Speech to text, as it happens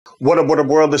What up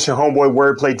world, this your homeboy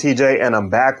WordPlay TJ, and I'm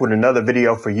back with another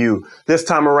video for you. This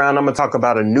time around, I'm gonna talk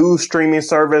about a new streaming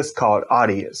service called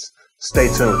Audius. Stay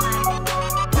tuned.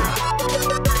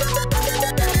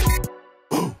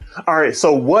 All right,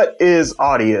 so what is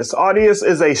Audius? Audius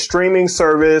is a streaming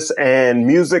service and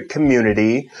music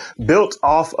community built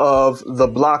off of the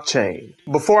blockchain.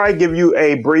 Before I give you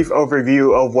a brief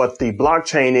overview of what the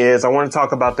blockchain is, I want to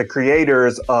talk about the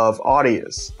creators of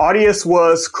Audius. Audius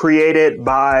was created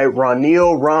by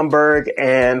Ronil Romberg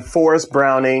and Forrest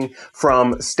Browning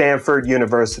from Stanford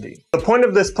University. The point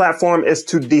of this platform is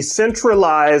to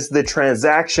decentralize the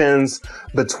transactions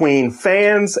between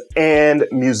fans and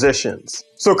musicians.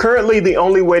 So currently, the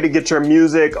only way to get your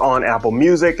music on Apple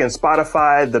Music and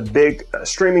Spotify, the big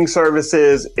streaming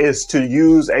services, is to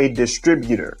use a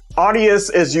distributor.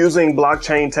 Audius is using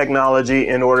blockchain technology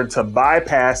in order to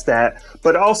bypass that,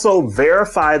 but also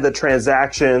verify the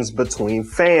transactions between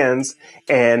fans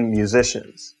and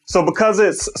musicians. So because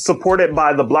it's supported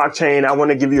by the blockchain, I want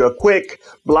to give you a quick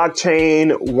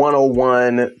blockchain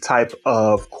 101 type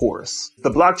of course.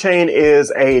 The blockchain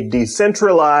is a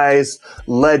decentralized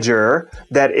ledger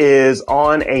that is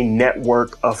on a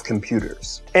network of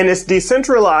computers. And it's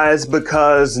decentralized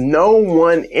because no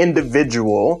one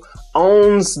individual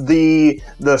owns the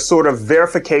sort of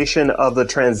verification of the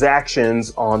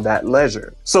transactions on that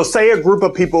ledger. So say a group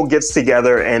of people gets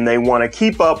together and they want to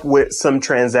keep up with some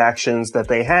transactions that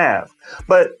they have,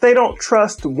 but they don't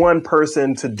trust one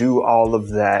person to do all of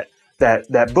that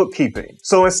bookkeeping.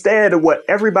 So instead, what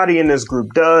everybody in this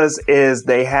group does is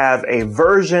they have a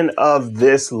version of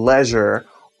this ledger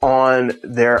on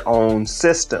their own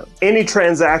system. Any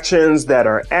transactions that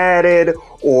are added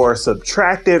or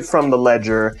subtracted from the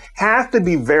ledger have to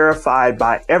be verified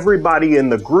by everybody in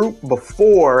the group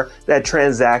before that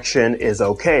transaction is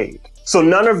okayed. So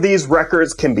none of these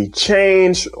records can be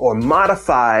changed or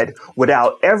modified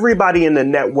without everybody in the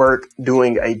network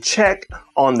doing a check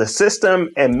on the system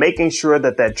and making sure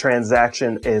that that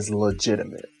transaction is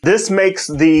legitimate. This makes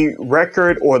the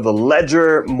record or the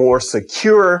ledger more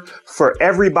secure for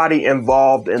everybody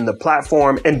involved in the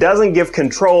platform and doesn't give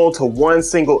control to one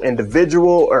single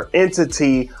individual or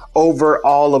entity over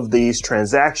all of these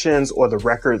transactions or the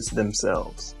records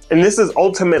themselves. And this is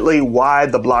ultimately why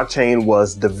the blockchain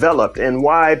was developed and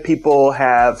why people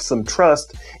have some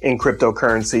trust in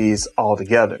cryptocurrencies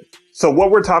altogether. So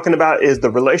what we're talking about is the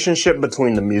relationship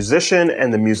between the musician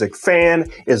and the music fan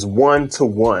is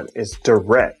one-to-one. It's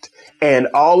direct. And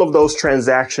all of those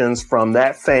transactions from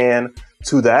that fan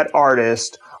to that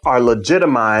artist are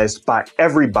legitimized by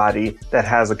everybody that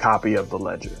has a copy of the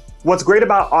ledger. What's great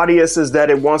about Audius is that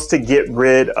it wants to get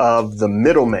rid of the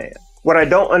middleman. What I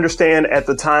don't understand at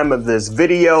the time of this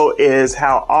video is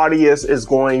how Audius is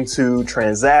going to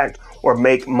transact or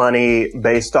make money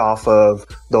based off of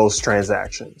those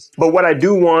transactions. But what I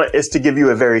do want is to give you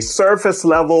a very surface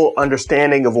level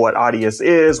understanding of what Audius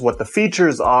is, what the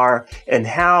features are, and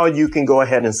how you can go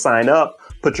ahead and sign up,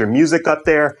 put your music up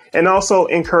there, and also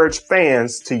encourage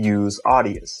fans to use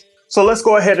Audius. So let's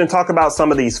go ahead and talk about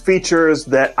some of these features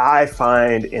that I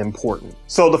find important.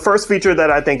 So the first feature that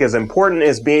I think is important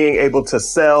is being able to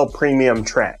sell premium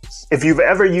tracks. If you've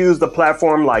ever used a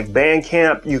platform like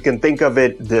Bandcamp, you can think of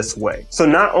it this way. So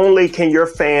not only can your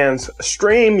fans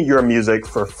stream your music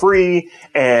for free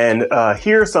and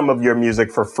hear some of your music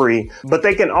for free, but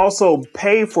they can also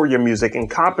pay for your music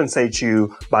and compensate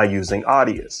you by using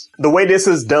Audius. The way this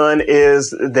is done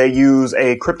is they use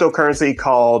a cryptocurrency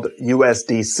called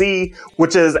USDC,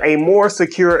 which is a more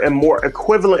secure and more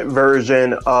equivalent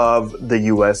version of the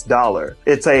US dollar.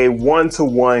 It's a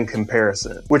one-to-one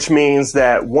comparison, which means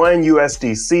that one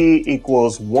USDC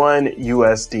equals one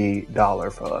USD dollar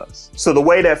for us. So the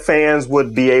way that fans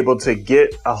would be able to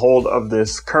get a hold of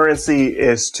this currency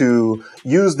is to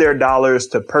use their dollars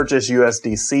to purchase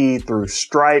USDC through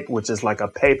Stripe, which is like a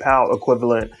PayPal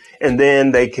equivalent, and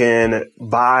then they can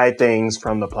buy things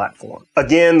from the platform.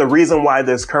 Again, the reason why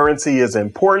this currency is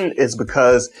important is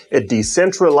because it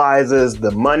decentralizes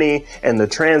the money and the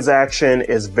transaction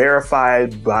is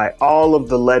verified by all of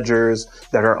the ledgers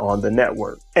that are on the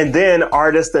network. And then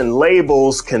artists and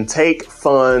labels can take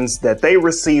funds that they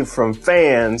receive from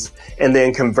fans and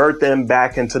then convert them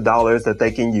back into dollars that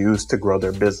they can use to grow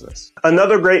their business.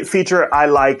 Another great feature I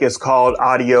like is called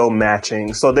audio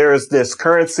matching. So there's this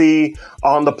currency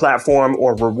on the platform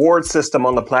or reward system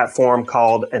on the platform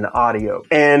called an audio.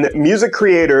 And music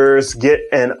creators get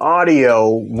an audio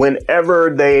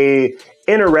whenever they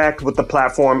interact with the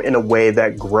platform in a way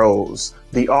that grows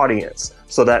the audience.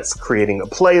 So that's creating a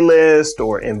playlist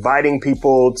or inviting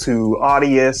people to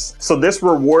Audius. So this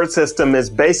reward system is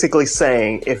basically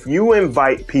saying if you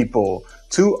invite people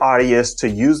to Audius to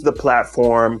use the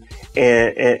platform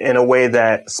in a way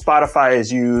that Spotify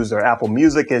is used or Apple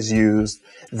Music is used,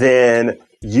 then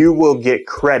you will get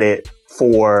credit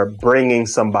for bringing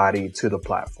somebody to the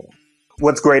platform.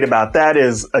 What's great about that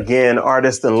is, again,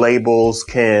 artists and labels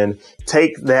can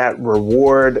take that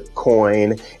reward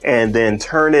coin and then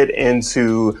turn it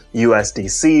into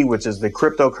USDC, which is the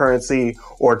cryptocurrency,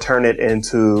 or turn it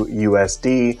into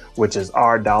USD, which is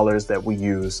our dollars that we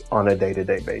use on a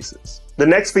day-to-day basis. The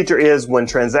next feature is when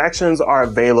transactions are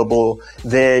available,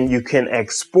 then you can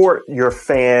export your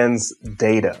fans'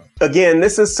 data. Again,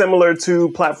 this is similar to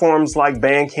platforms like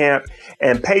Bandcamp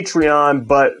and Patreon,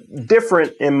 but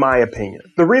different in my opinion.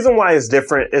 The reason why it's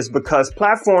different is because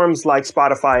platforms like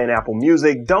Spotify and Apple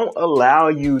Music don't allow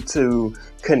you to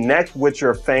connect with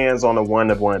your fans on a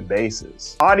one-to-one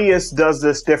basis. Audius does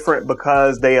this different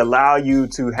because they allow you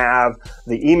to have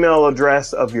the email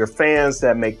address of your fans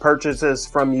that make purchases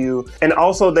from you. And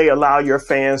also they allow your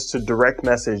fans to direct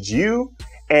message you,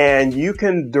 and you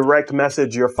can direct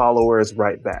message your followers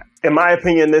right back. In my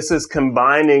opinion, this is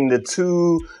combining the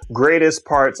two greatest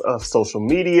parts of social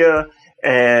media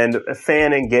and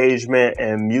fan engagement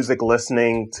and music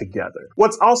listening together.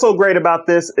 What's also great about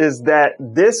this is that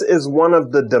this is one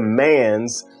of the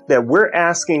demands that we're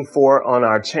asking for on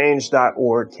our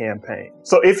change.org campaign.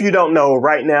 So if you don't know,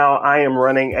 right now I am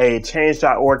running a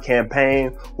change.org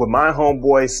campaign with my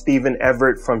homeboy Stephen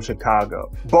Everett from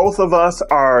Chicago. Both of us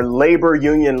are labor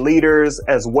union leaders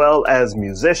as well as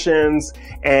musicians,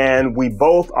 and we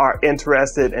both are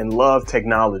interested and love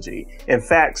technology. In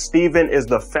fact, Stephen is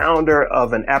the founder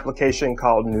of an application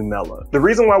called Numella. The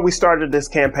reason why we started this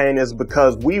campaign is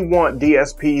because we want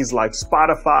DSPs like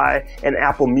Spotify and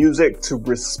Apple Music to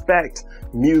respect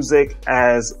music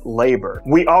as labor.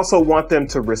 We also want them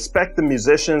to respect the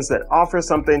musicians that offer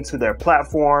something to their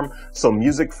platform so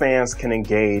music fans can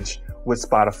engage with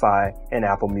Spotify and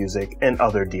Apple Music and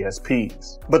other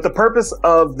DSPs. But the purpose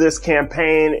of this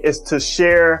campaign is to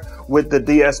share with the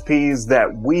DSPs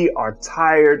that we are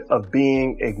tired of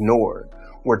being ignored.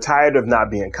 We're tired of not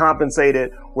being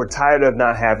compensated. We're tired of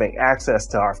not having access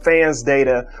to our fans'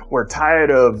 data. We're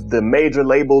tired of the major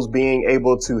labels being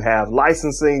able to have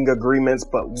licensing agreements,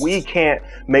 but we can't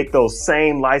make those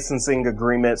same licensing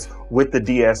agreements with the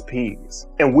DSPs.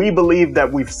 And we believe that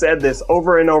we've said this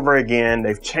over and over again.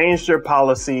 They've changed their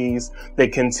policies. They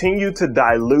continue to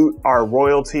dilute our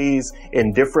royalties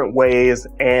in different ways,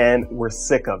 and we're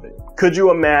sick of it. Could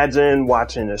you imagine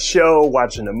watching a show,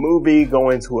 watching a movie,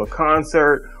 going to a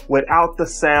concert without the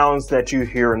sounds that you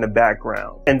hear in the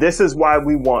background? And this is why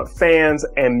we want fans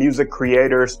and music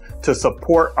creators to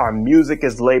support our Music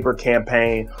is Labor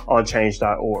campaign on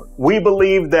change.org. We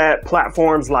believe that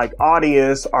platforms like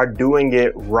Audius are doing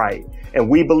it right, and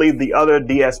we believe the other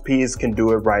DSPs can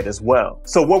do it right as well.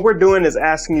 So what we're doing is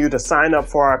asking you to sign up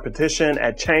for our petition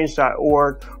at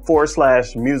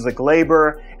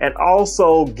change.org/musiclabor, and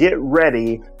also get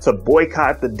ready to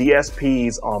boycott the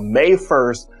DSPs on May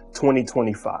 1st,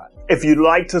 2025. If you'd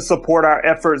like to support our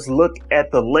efforts, look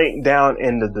at the link down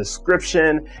in the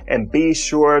description and be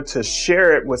sure to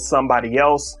share it with somebody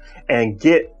else and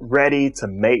get ready to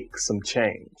make some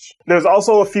change. There's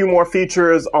also a few more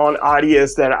features on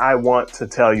Audius that I want to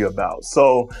tell you about.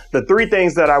 So the three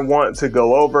things that I want to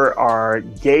go over are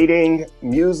gating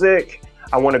music,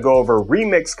 I want to go over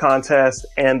remix contests,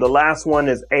 and the last one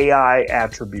is AI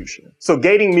attribution. So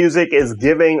gating music is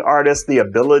giving artists the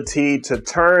ability to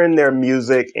turn their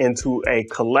music into a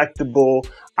collectible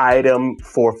item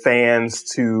for fans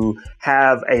to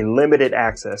have a limited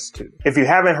access to. If you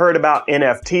haven't heard about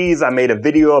NFTs, I made a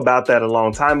video about that a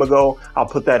long time ago. I'll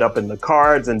put that up in the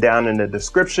cards and down in the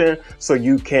description so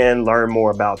you can learn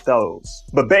more about those.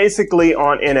 But basically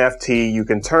on NFT, you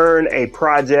can turn a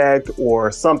project or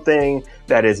something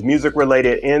that is music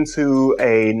related into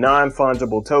a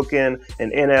non-fungible token,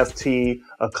 an NFT,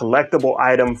 a collectible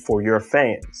item for your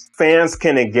fans. Fans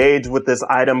can engage with this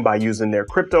item by using their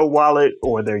crypto wallet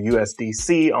or their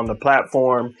USDC on the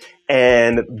platform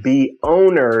and be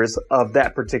owners of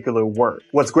that particular work.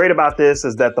 What's great about this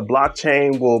is that the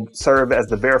blockchain will serve as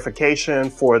the verification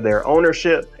for their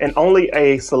ownership, and only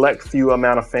a select few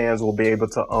amount of fans will be able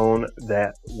to own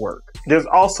that work. There's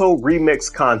also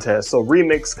remix contests. So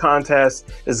remix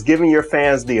contest is giving your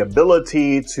fans the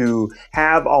ability to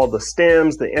have all the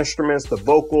stems, the instruments, the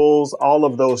vocals, all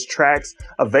of those tracks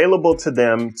available to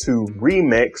them to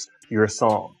remix your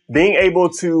song. Being able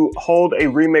to hold a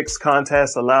remix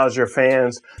contest allows your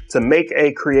fans to make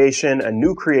a creation, a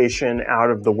new creation out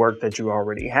of the work that you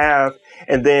already have,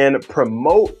 and then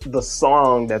promote the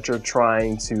song that you're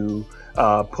trying to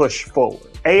push forward.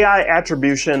 AI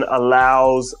attribution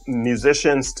allows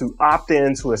musicians to opt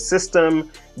into a system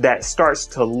that starts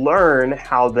to learn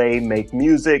how they make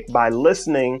music by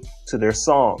listening to their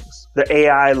songs. The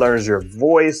AI learns your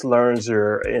voice, learns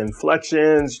your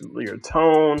inflections, your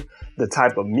tone, the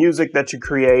type of music that you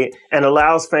create, and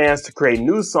allows fans to create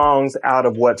new songs out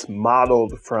of what's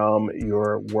modeled from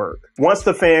your work. Once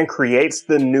the fan creates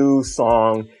the new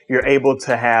song, you're able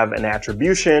to have an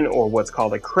attribution, or what's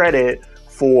called a credit,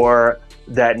 for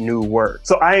that new work.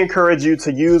 So I encourage you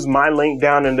to use my link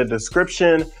down in the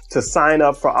description to sign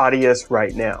up for Audius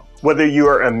right now. Whether you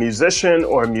are a musician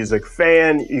or a music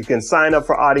fan, you can sign up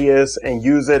for Audius and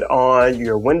use it on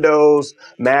your Windows,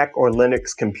 Mac, or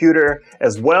Linux computer,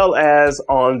 as well as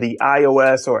on the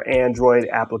iOS or Android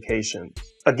applications.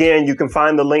 Again, you can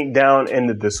find the link down in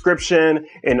the description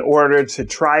in order to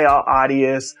try out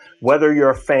Audius, whether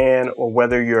you're a fan or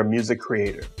whether you're a music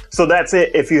creator. So that's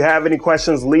it. If you have any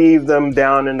questions, leave them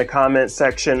down in the comment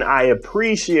section. I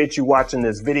appreciate you watching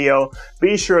this video.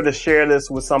 Be sure to share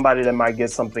this with somebody that might get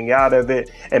something out of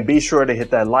it. And be sure to hit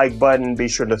that like button. Be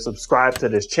sure to subscribe to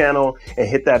this channel and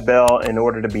hit that bell in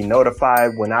order to be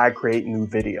notified when I create new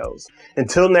videos.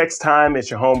 Until next time, it's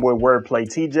your homeboy WordPlay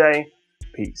TJ.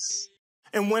 Peace.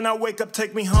 And when I wake up,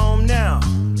 take me home now.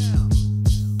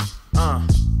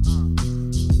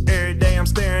 Every day I'm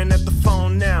staring at the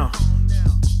phone now.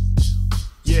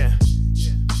 Yeah.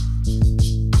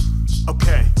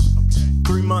 Okay.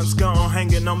 3 months gone,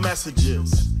 hanging on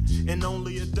messages. And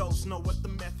only adults know what the